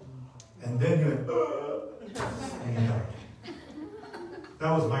 And then he went, and he died.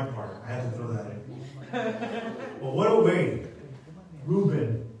 That was my part. I had to throw that in. Well, what a way.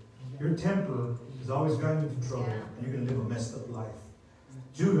 Reuben, your temper has always gotten you into trouble, and you're going to live a messed up life.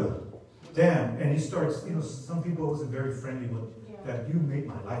 Judah, damn. And he starts, some people wasn't very friendly with that. You made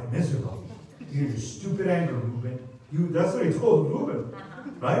my life miserable. Your stupid anger, Reuben. That's what he told Reuben,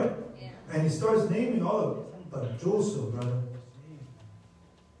 right? Yeah. And he starts naming all of them. But Joseph, brother,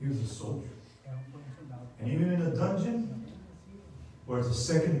 he was a soldier. And even in a dungeon, where it's the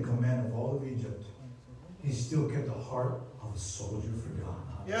second in command of all of Egypt, he still kept the heart of a soldier for God.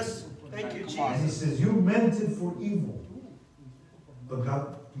 Yes. Thank you, And he Jesus. says, you meant it for evil, but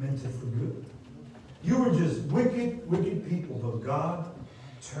God meant it for good. You were just wicked, wicked people, but God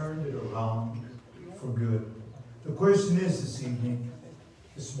turned it around for good. The question is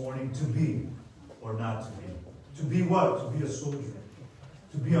this morning, to be or not to be. To be what? To be a soldier.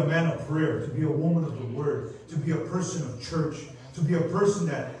 To be a man of prayer. To be a woman of the word. To be a person of church. To be a person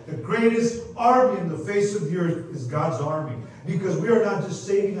that the greatest army in the face of the earth is God's army. Because we are not just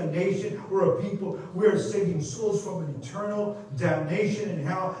saving a nation or a people. We are saving souls from an eternal damnation in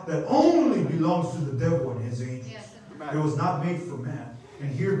hell that only belongs to the devil and his angels. Yes. It was not made for man. And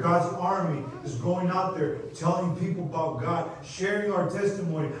here God's army is going out there telling people about God, sharing our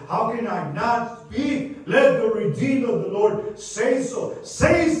testimony. How can I not speak? Let the redeemed of the Lord say so.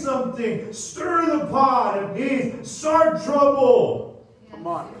 Say something. Stir the pot at least. Start trouble. Come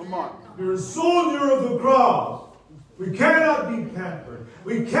on. Come on. You're a soldier of the cross. We cannot be pampered.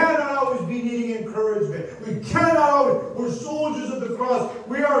 We cannot always be needing encouragement. We cannot always. We're soldiers of the cross.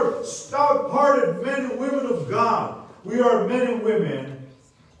 We are stout-hearted men and women of God. We are men and women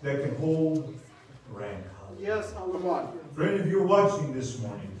that can hold rank. Yes, Come on. Friend, if you're watching this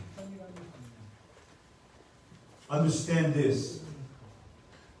morning, understand this,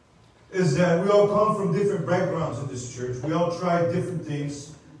 is that we all come from different backgrounds in this church. We all try different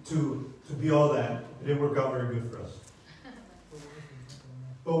things to be all that. It didn't work out very good for us.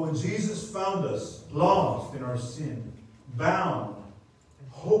 But when Jesus found us lost in our sin, bound,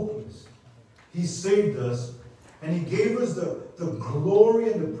 hopeless, He saved us, and He gave us the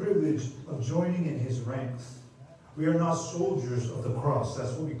glory and the privilege of joining in His ranks. We are not soldiers of the cross.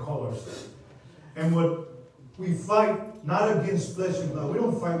 That's what we call ourselves. And what we fight, not against flesh and blood. We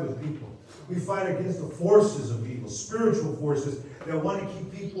don't fight with people. We fight against the forces of evil, spiritual forces that want to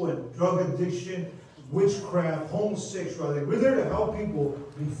keep people in drug addiction, witchcraft, homosexuality. We're there to help people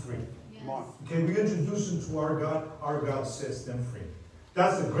be free. Come on. Okay, we introduce them to our God. Our God sets them free.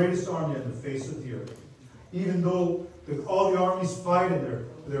 That's the greatest army on the face of the earth. Even though all the armies fight and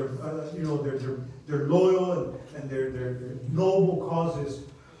they're loyal and they're noble causes,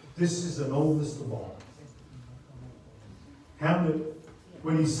 this is the noblest of all. Hamlet,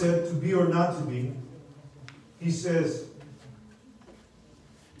 when he said to be or not to be, he says,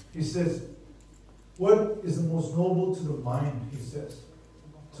 what is the most noble to the mind, he says,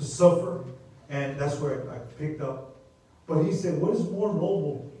 to suffer, and that's where I picked up. But he said, what is more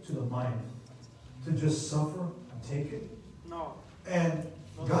noble to the mind? To just suffer and take it? No. And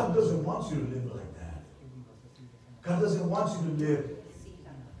God doesn't want you to live like that. God doesn't want you to live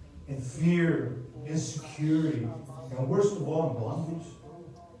in fear, insecurity, and worst of all, in bondage.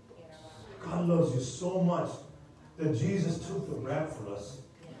 God loves you so much that Jesus took the rap for us.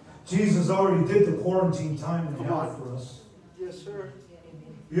 Jesus already did the quarantine time in hell for us. Yes, sir.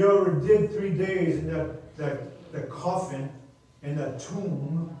 He already did 3 days in that coffin, in that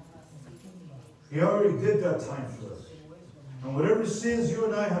tomb. He already did that time for us. And whatever sins you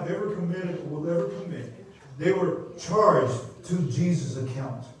and I have ever committed or will ever commit, they were charged to Jesus'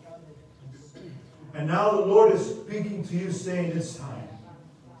 account. And now the Lord is speaking to you saying, it's time.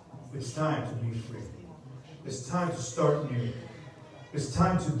 It's time to be free. It's time to start new. It's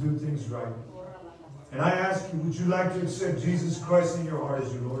time to do things right. And I ask you, would you like to accept Jesus Christ in your heart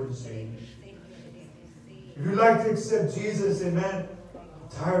as your Lord and Savior? If you'd like to accept Jesus and say, man, I'm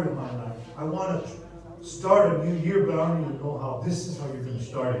tired of my life. I want to start a new year, but I don't even know how. This is how you're going to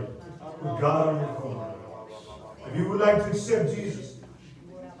start it. With God on your corner. If you would like to accept Jesus,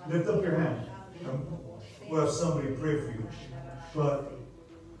 lift up your hand. We'll have somebody pray for you. But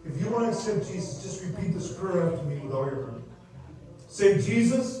if you want to accept Jesus, just repeat this prayer after me with all your heart. Say,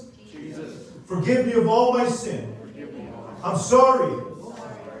 Jesus, forgive me of all my sin. I'm sorry.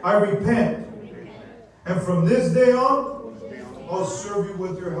 I repent. And from this day on, I'll serve you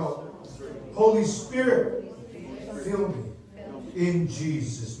with your help. Holy Spirit, fill me in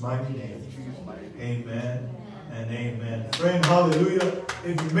Jesus' mighty name. Amen and amen. Friend, hallelujah.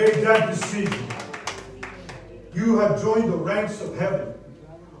 If you made that decision, you have joined the ranks of heaven.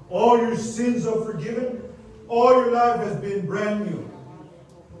 All your sins are forgiven. All your life has been brand new.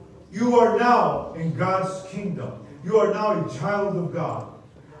 You are now in God's kingdom. You are now a child of God.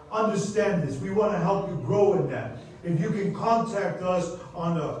 Understand this. We want to help you grow in that. If you can contact us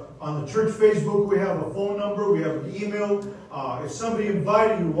on the church Facebook, we have a phone number, we have an email. If somebody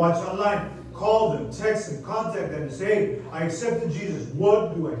invited you to watch online, call them, text them, contact them and say, hey, I accepted Jesus.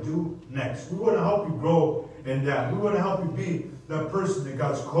 What do I do next? We want to help you grow in that. We want to help you be that person that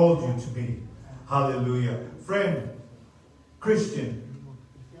God's called you to be. Hallelujah. Friend, Christian,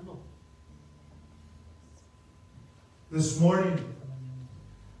 this morning,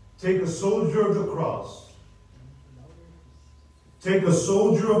 take a soldier of the cross. Take a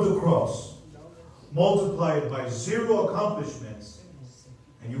soldier of the cross. Multiply it by 0 accomplishments,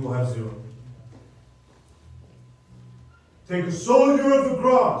 and you will have 0. Take a soldier of the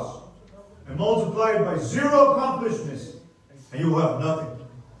cross and multiply it by 0 accomplishments, and you will have nothing.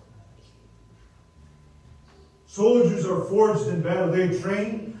 Soldiers are forged in battle. They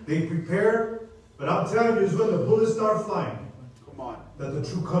train, they prepare, but I'm telling you, it's when the bullets start flying that the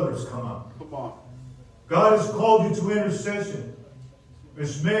true colors come out. Come on. God has called you to intercession.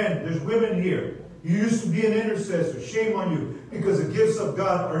 There's men, there's women here. You used to be an intercessor. Shame on you, because the gifts of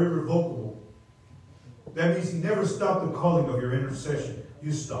God are irrevocable. That means He never stopped the calling of your intercession.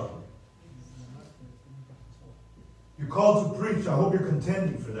 You stopped it. You're called to preach. I hope you're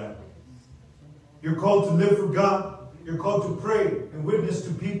contending for that. You're called to live for God. You're called to pray and witness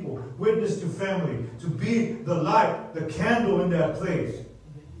to people, witness to family, to be the light, the candle in that place.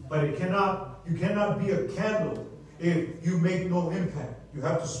 But you cannot be a candle if you make no impact. You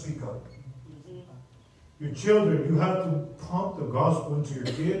have to speak up. Your children, you have to pump the gospel into your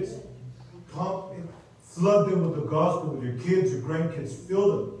kids. Flood them with the gospel, with your kids, your grandkids. Fill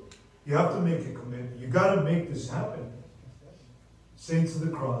them. You have to make a commitment. You got to make this happen. Saints of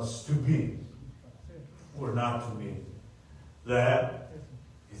the cross, to be or not to be. That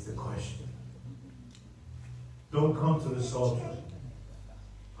is the question. Don't come to this altar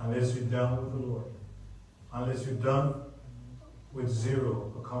unless you're done with the Lord. Unless you're done with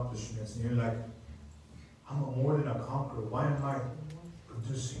zero accomplishments. And you're like, I'm more than a conqueror. Why am I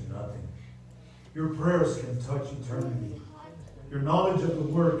producing nothing? Your prayers can touch eternity. Your knowledge of the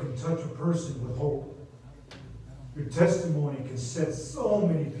Word can touch a person with hope. Your testimony can set so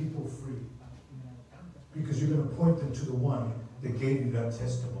many people free. Because you're going to point them to the one that gave you that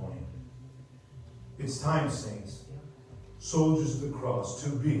testimony. It's time, saints. Soldiers of the cross, to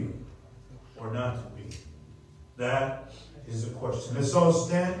be or not to be. That is the question. Let's all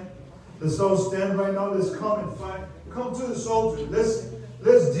stand. Let's all stand right now. Let's come and find. Come to this altar. Let's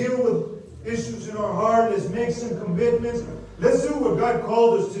deal with issues in our heart. Let's make some commitments. Let's do what God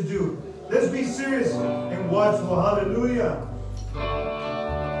called us to do. Let's be serious and watchful. Hallelujah.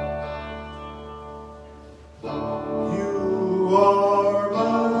 You are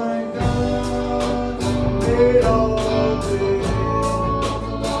my God, made all day.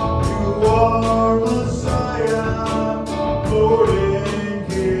 You are Messiah, Lord and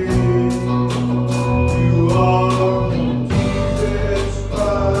King. You are Jesus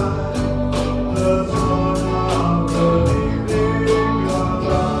Christ, the Son of the living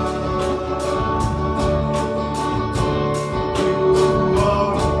God. You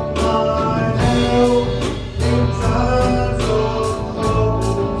are my help in times of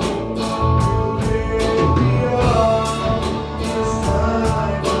trouble. You lift me up each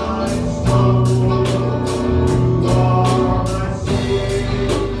time I stumble. You are my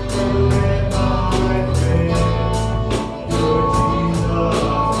Savior and my friend. You're Jesus,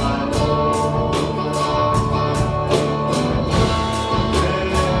 my Lord.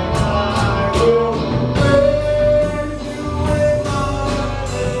 And I will praise you in my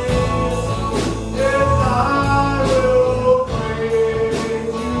days. Yes, I will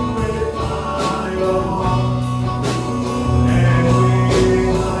praise you with my heart. And with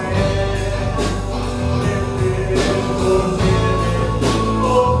my hands lifted towards heaven,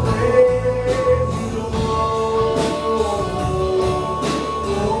 oh, praise you, Lord.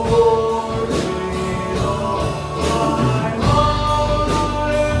 Lord, with all my heart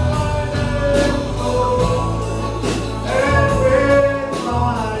and my soul, and with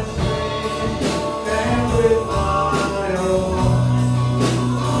my strength, and with my own,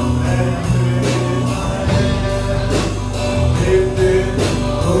 and with my hands lifted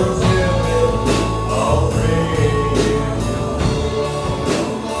towards heaven, I'll praise you.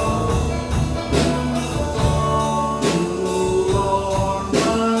 You are my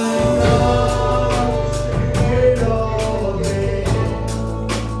God, made all day.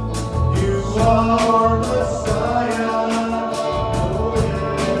 You are Messiah, Lord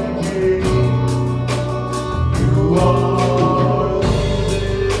and King. You are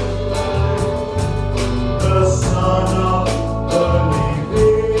Jesus Christ, the Son of the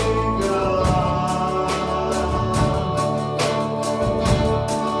living God.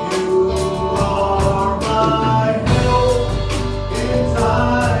 You are my help in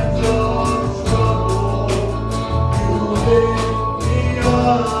times of trouble. You lift me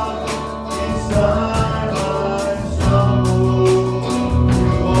up each time I stumble.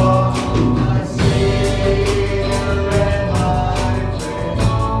 You are my Savior and my friend.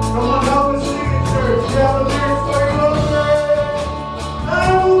 Come on, help us sing it, church. You have the lyrics for your own praise. I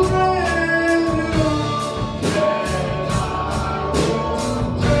will praise you. And I will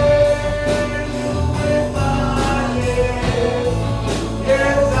praise you with my lips.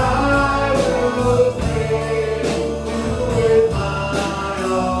 Yes, I will praise you with my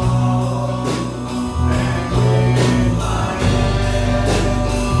heart.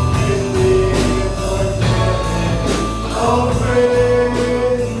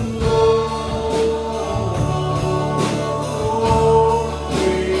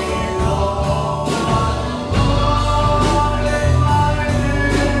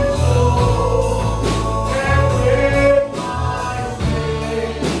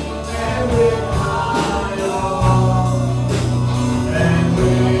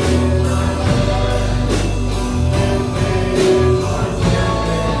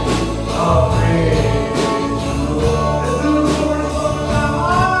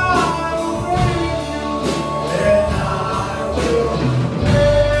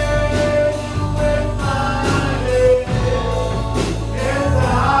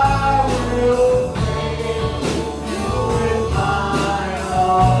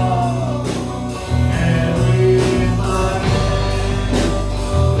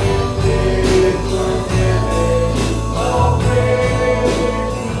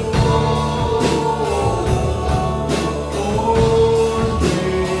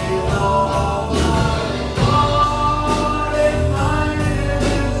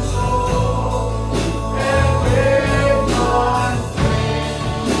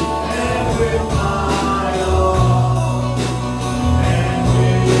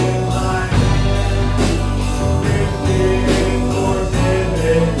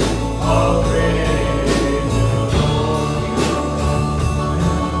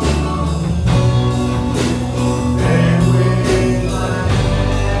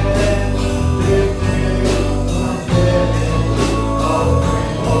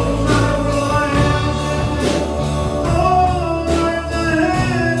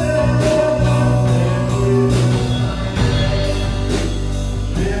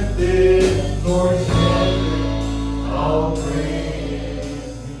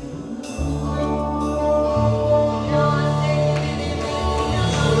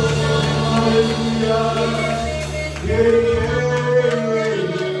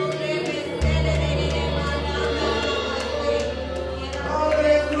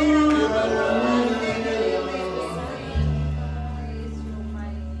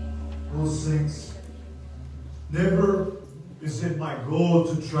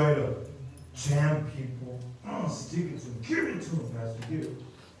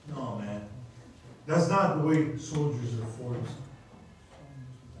 No, man. That's not the way soldiers are forged.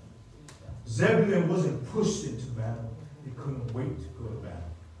 Zebulun wasn't pushed into battle. He couldn't wait to go to battle.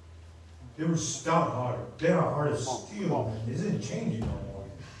 They were stout-hearted. They had a heart of steel, man. It isn't changing no more.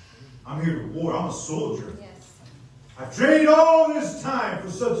 I'm here to war. I'm a soldier. Yes. I've trained all this time for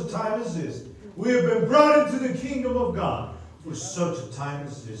such a time as this. We have been brought into the kingdom of God for such a time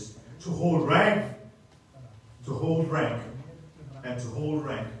as this. To hold rank, and to hold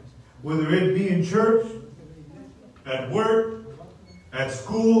rank. Whether it be in church, at work, at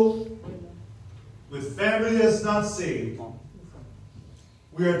school, with family that's not saved,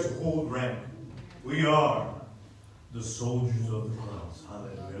 we are to hold rank. We are the soldiers of the cross.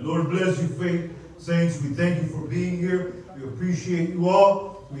 Hallelujah. Lord bless you, faith saints. We thank you for being here. We appreciate you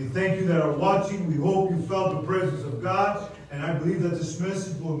all. We thank you that are watching. We hope you felt the presence of God. And I believe that this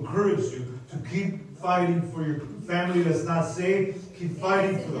message will encourage you to keep fighting for your family that's not saved. Keep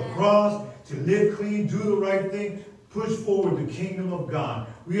fighting for the cross, to live clean, do the right thing, push forward the kingdom of God.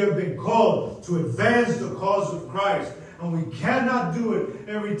 We have been called to advance the cause of Christ. And we cannot do it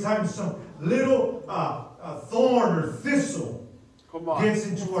every time some little thorn or thistle gets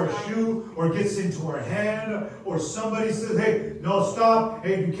into our shoe or gets into our hand, or somebody says, hey, no, stop.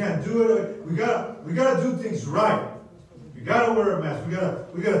 Hey, you can't do it. We gotta do things right. We gotta wear a mask.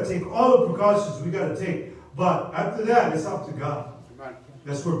 We gotta take all the precautions we gotta take. But after that, it's up to God.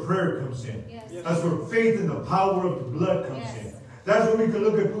 That's where prayer comes in. Yes. That's where faith and the power of the blood comes Yes. in. That's when we can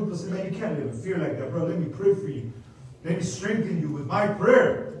look at people and say, man, you can't live in fear like that, bro. Let me pray for you. Let me strengthen you with my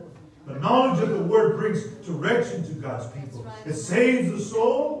prayer. The knowledge of the word brings direction to God's people. Right. It saves the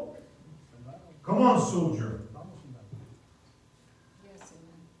soul. Come on, soldier. Yes,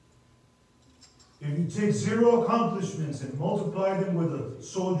 If you take 0 accomplishments and multiply them with a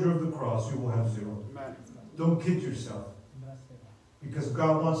soldier of the cross, you will have 0. Amen. Don't kid yourself. Because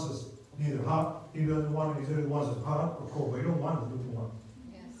God wants us neither hot, He doesn't want it, He said He wants us hot or cold, but He don't want us lukewarm.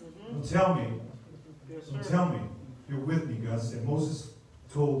 yes. Don't tell me. Yes, Don't sir. tell me. You're with me, God said. Moses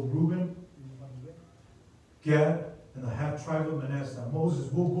told Reuben, Gad, and the half tribe of Manasseh,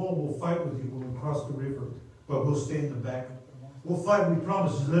 Moses, we'll go and we'll fight with you when we cross the river, but we'll stay in the back. We'll fight, we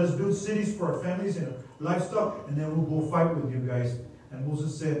promise. Let us build cities for our families and our livestock, and then we'll go fight with you guys. And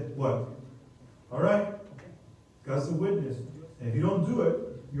Moses said, what? All right. God's the witness. And if you don't do it,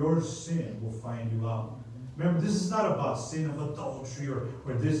 your sin will find you out. Remember, this is not about sin of adultery or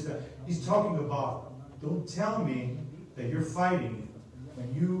this, that. He's talking about, don't tell me that you're fighting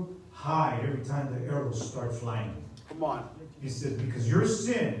when you hide every time the arrows start flying. Come on. He says, because your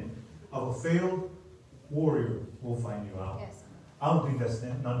sin of a failed warrior will find you out. Yes. I don't think that's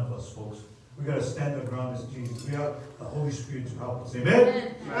none of us, folks. We got to stand our ground as Jesus. We have the Holy Spirit to help us.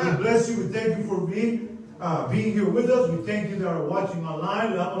 Amen? Amen. We bless you. We thank you for being here with us. We thank you that are watching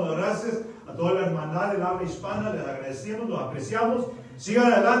online. Le damos las gracias a toda la hermandad del habla hispana. Les agradecemos, los apreciamos.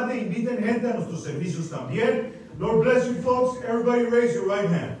 Sigan adelante. Inviten gente a nuestros servicios también. Lord bless you, folks. Everybody raise your right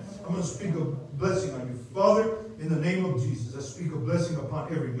hand. I'm going to speak a blessing on you. Father, in the name of Jesus, I speak a blessing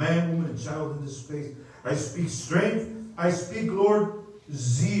upon every man, woman, and child in this space. I speak strength. I speak, Lord,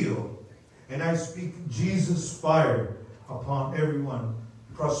 zeal. And I speak Jesus' fire upon everyone.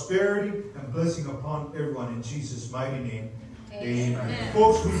 Prosperity and blessing upon everyone in Jesus' mighty name. Amen.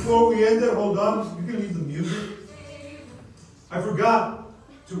 Folks, before we end it, hold on. You can leave the music. I forgot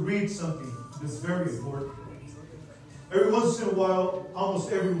to read something that's very important. Every once in a while,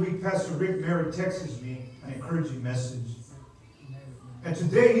 almost every week, Pastor Rick Merritt texts me an encouraging message. And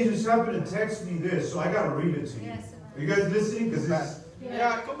today he just happened to text me this, so I got to read it to you. Yes. Are you guys listening? Because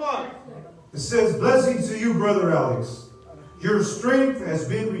Yeah, come on. it says, blessings to you, Brother Alex. Your strength has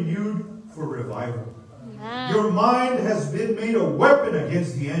been renewed for revival. Your mind has been made a weapon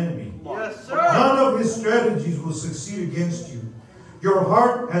against the enemy. Yes, sir. None of his strategies will succeed against you. Your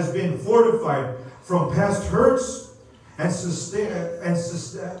heart has been fortified from past hurts and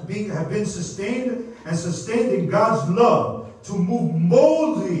have been sustained in God's love to move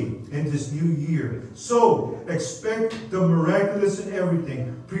boldly in this new year. So expect the miraculous in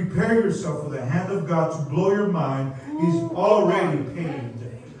everything. Prepare yourself for the hand of God to blow your mind. He's already paved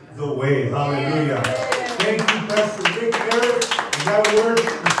the way. Hallelujah. Thank you, Pastor Rick Merritt. And that word is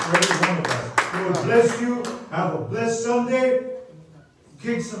for every one of us. Lord bless you. Have a blessed Sunday.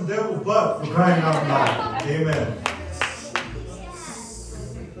 Kick some devil's butt for crying out loud. Amen.